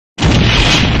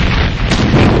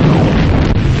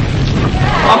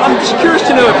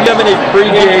if you have any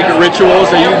pre-gig rituals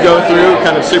that you go through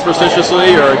kind of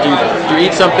superstitiously, or do you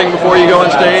eat something before you go on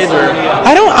stage? Or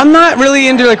I'm not really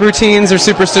into like routines or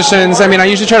superstitions. I mean, I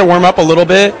usually try to warm up a little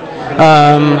bit,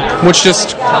 which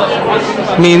just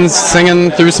means singing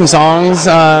through some songs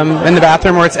in the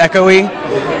bathroom where it's echoey.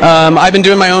 I've been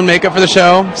doing my own makeup for the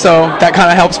show, so that kind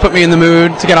of helps put me in the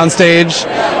mood to get on stage.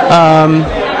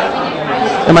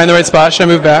 Am I in the right spot? Should I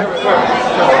move back?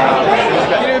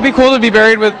 It would be cool to be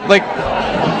buried with like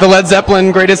the Led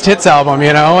Zeppelin Greatest Hits album,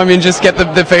 you know? I mean, just get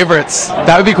the favorites.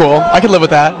 That would be cool. I could live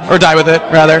with that, or die with it,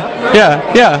 rather.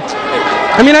 Yeah.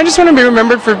 I mean, I just want to be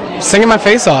remembered for singing my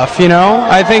face off, you know?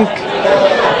 I think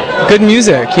good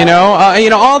music, you know?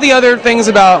 All the other things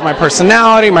about my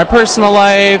personality, my personal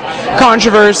life,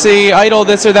 controversy, idol,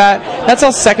 this or that, that's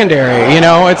all secondary, you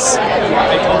know?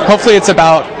 Hopefully it's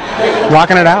about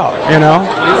rocking it out, you know?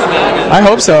 I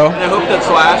hope so. And I hope that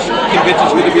Slash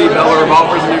convinces you to be Bella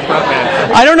Revolver's new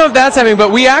frontman. I don't know if that's happening,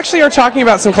 but we actually are talking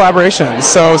about some collaborations,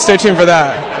 so stay tuned for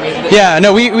that. Yeah,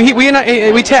 no,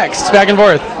 we text back and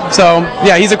forth. So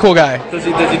yeah, he's a cool guy. Does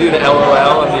he do the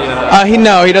LOL and the?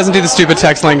 No, he doesn't do the stupid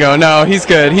text lingo. No, he's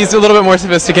good. He's a little bit more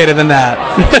sophisticated than that.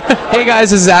 Hey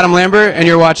guys, this is Adam Lambert, and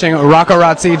you're watching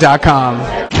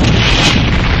rockarazzi.com.